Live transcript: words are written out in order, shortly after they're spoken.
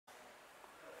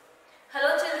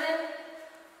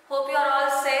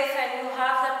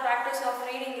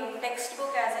reading your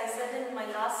textbook as I said in my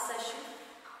last session.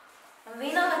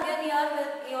 Veena again here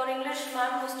with your English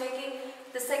ma'am who's taking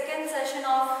the second session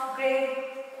of grade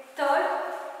 3rd.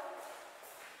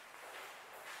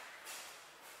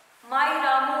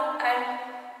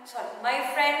 My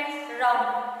friend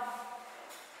Ramu.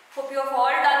 Hope you have all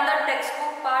done the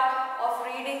textbook part of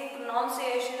reading,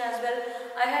 pronunciation as well.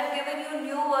 I had given you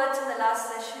new words in the last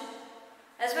session.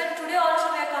 As well, today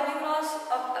also we are coming across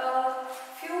a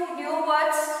few new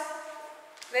words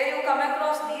where you come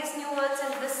across these new words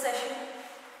in this session.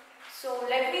 So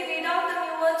let me read out the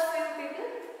new words for you people.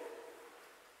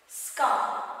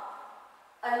 Scum,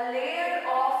 a layer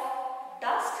of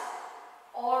dust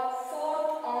or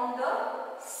fourth on the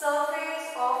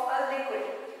surface of a liquid.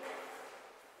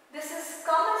 This is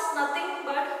scum is nothing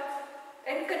but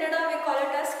in Kannada we call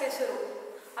it as kesuru.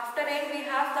 After rain we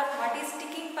have that muddy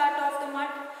sticking part of the mud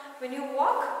when you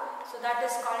walk, so that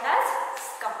is called as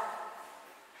scum.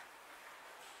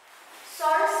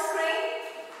 Saurus crane,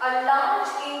 a large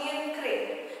Indian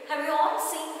crane. Have you all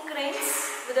seen cranes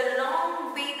with a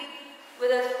long beak,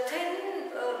 with a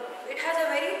thin, it has a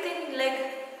very thin leg?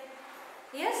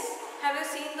 Yes? Have you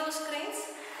seen those cranes?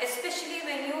 Especially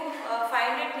when you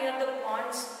find it near the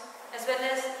ponds as well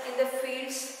as in the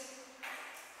fields.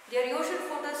 Their usual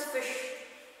food is fish.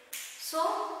 So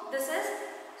this is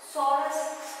Saurus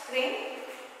crane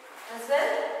as well.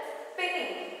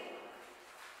 Pinning.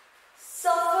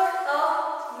 Suffer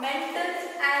a mental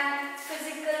and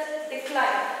physical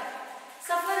decline.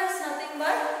 Suffer is nothing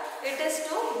but it is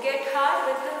to get hard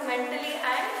with mentally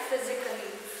and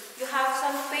physically. You have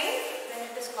some pain, then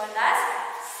it is called as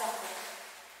suffer.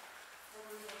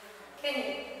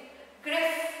 Pinning.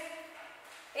 Grief.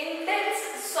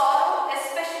 Intense sorrow,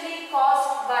 especially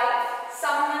caused by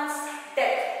someone's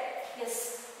death.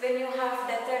 Yes, when you have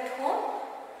death at home,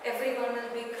 everyone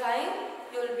will be crying.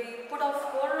 You will be put a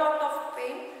whole lot of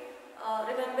pain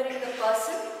remembering the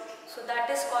person. So that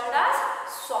is called as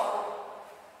sorrow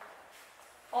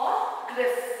or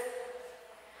grief.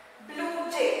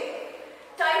 Blue jay,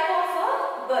 type of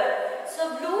a bird.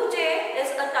 So blue jay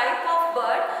is a type of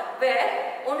bird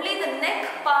where only the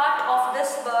neck part of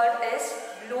this bird is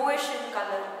bluish in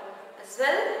color. As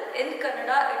well, in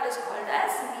Kannada it is called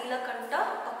as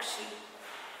Neelakanta Pakshi.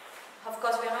 Of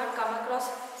course, we have not come across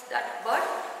that bird.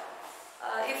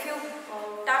 If you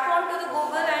tap onto the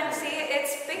Google and see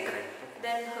its pic,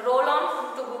 then roll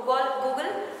on to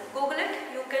Google it,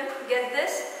 you can get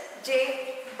this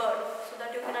jay bird, so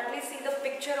that you can at least see the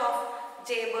picture of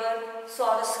jay bird,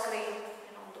 Saurus crane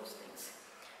and all those things.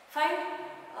 Fine.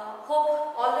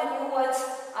 Hope all the new words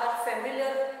are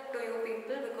familiar to you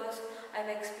people because I have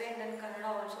explained in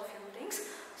Kannada also a few things.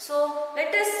 So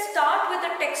let us start with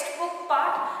the textbook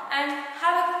part and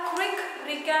have a quick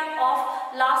recap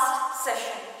of last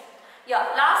session.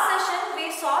 Yeah, last session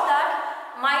we saw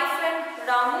that my friend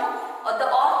Ramu, or the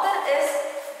author is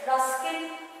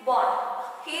Ruskin Bond.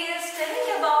 He is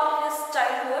telling about his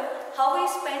childhood, how he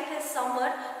spent his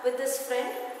summer with his friend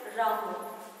Ramu.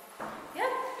 Yeah.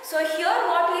 So here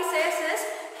what he says is,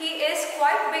 he is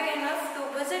quite big enough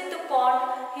to visit the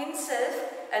pond himself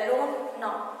alone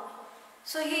now.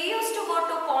 So he used to go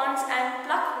to ponds and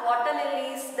pluck water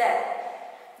lilies there.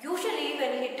 Usually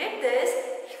when he did this,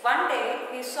 one day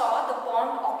he saw the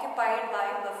pond occupied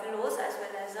by buffaloes as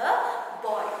well as a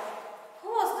boy. Who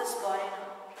was this boy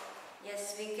now?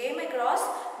 Yes, we came across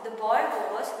the boy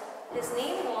his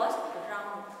name was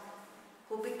Ramu,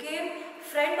 who became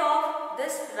friend of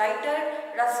this writer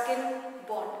Ruskin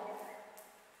Bond.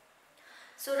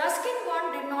 So Ruskin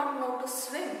Bond did not know to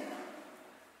swim.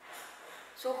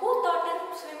 So who taught him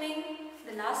swimming?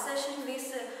 The last session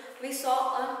we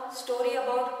saw a story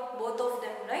about both of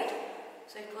them, right?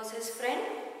 So it was his friend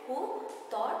who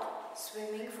taught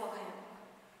swimming for him.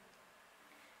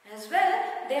 As well,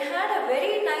 they had a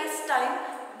very nice time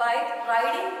by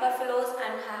riding buffaloes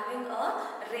and having a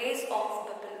race of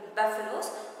buffaloes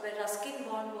where Ruskin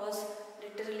Bond was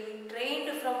literally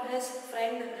trained from his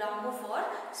friend Ramu for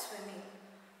swimming.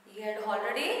 He had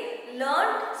already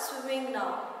learned swimming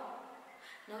now.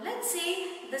 Now let's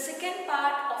see the second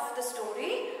part of the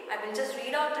story. I will just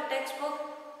read out the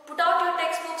textbook. Put out your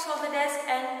textbooks on the desk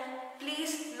and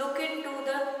please look into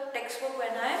the textbook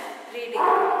when I am reading.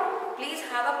 Please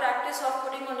have a practice of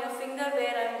putting on your finger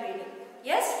where I am reading.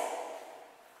 Yes?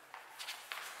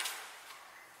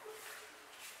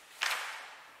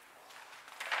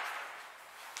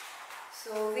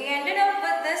 So we ended up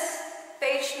with this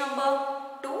page number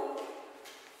 2.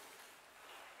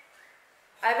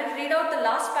 I will read out the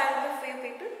last paragraph for you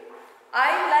people. I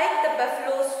like the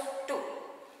buffaloes too.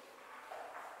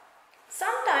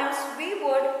 Sometimes we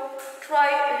would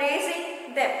try raising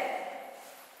them.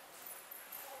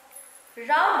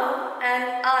 Ramu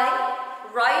and I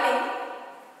riding.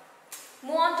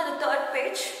 Move on to the third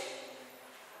page.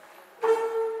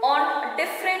 On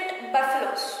different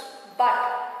buffaloes,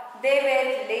 but they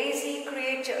were lazy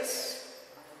creatures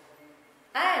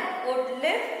and would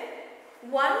live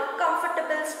one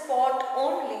comfortable spot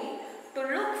only to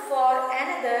look for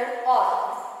another,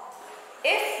 or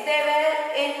if they were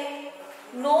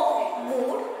in no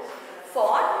mood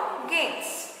for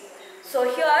games. So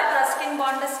here Ruskin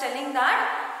Bond is telling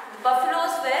that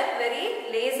buffaloes were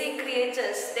very lazy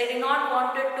creatures. They did not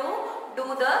wanted to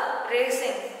do the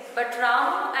racing. But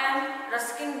Ram and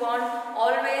Ruskin Bond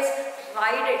always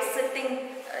rided,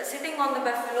 sitting on the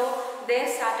buffalo. They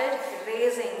started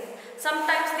racing.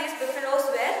 Sometimes these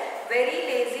buffaloes were very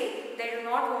lazy. They do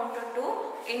not wanted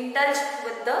to indulge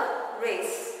with the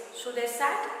race. So they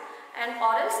sat, and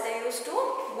or else they used to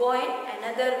go in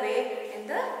another way in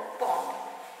the pond.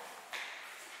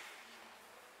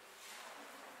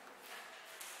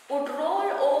 Would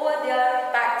roll over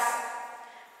their backs,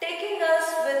 taking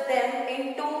us with them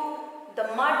into the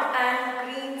mud and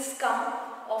green scum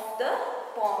of the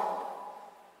pond.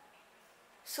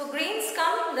 So green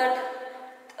scum, that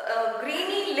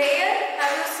greeny layer,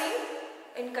 have you seen?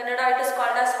 In Kannada it is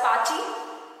called as pachi.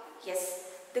 Yes,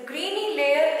 the greeny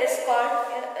layer is called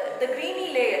the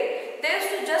greeny layer. They used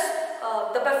to just,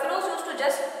 the buffaloes used to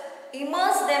just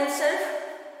immerse themselves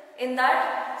in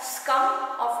that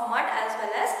scum of mud as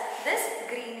well as this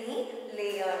greeny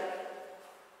layer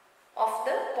of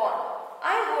the pond.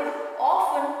 I would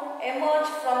often emerge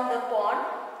from the pond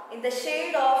in the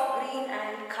shade of green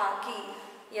and khaki.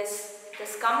 Yes, the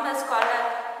scum is called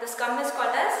as, the scum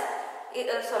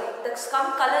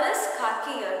color is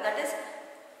khaki here, that is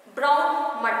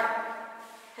brown mud.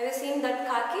 Have you seen that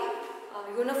khaki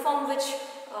uniform which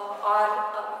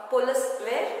our police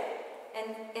wear?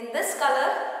 And in this color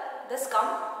the scum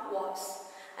was,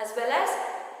 as well as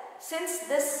since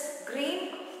this green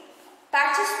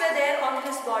patches were there on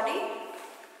his body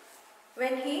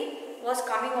when he was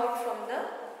coming out from the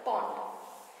pond.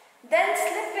 Then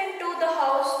slip into the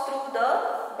house through the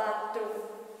bathroom,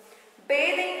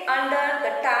 bathing under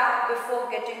the tap before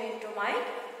getting into my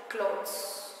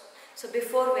clothes. So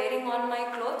before wearing on my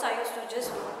clothes, I used to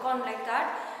just walk on like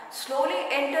that, slowly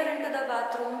enter into the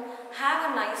bathroom,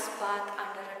 have a nice bath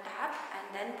under a tap, and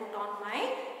then put on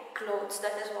my clothes.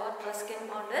 That is what Ruskin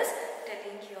Bond is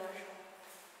telling here.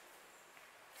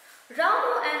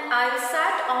 Ramu and I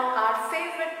sat on our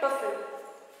favorite buffalo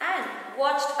and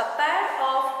watched a pair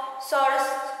of saurus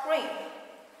crane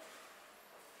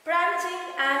prancing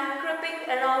and creeping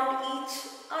around each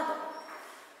other.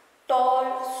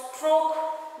 Tall,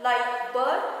 stroke-like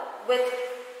bird with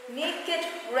naked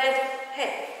red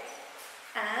head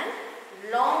and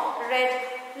long red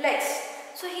legs.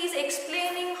 So he is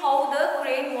explaining how the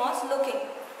crane was looking.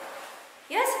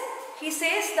 Yes, he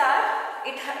says that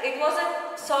it was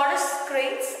a saurus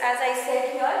cranes, as I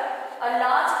said here, a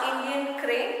large Indian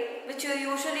crane which you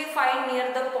usually find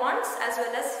near the ponds as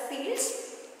well as fields.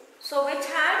 So which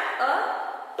had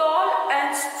a tall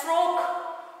and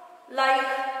stroke-like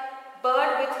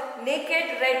bird with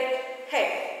naked red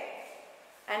head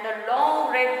and a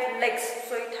long red legs.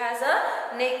 So it has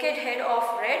a naked head of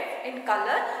red in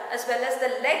color, as well as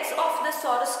the legs of the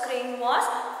saurus crane was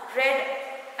red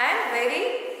and very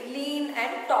lean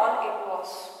and tall it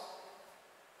was.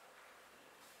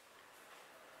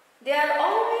 They are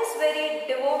always very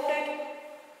devoted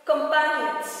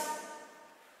companions,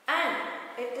 and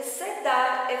it is said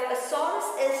that if a saurus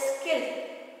is killed,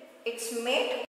 its mate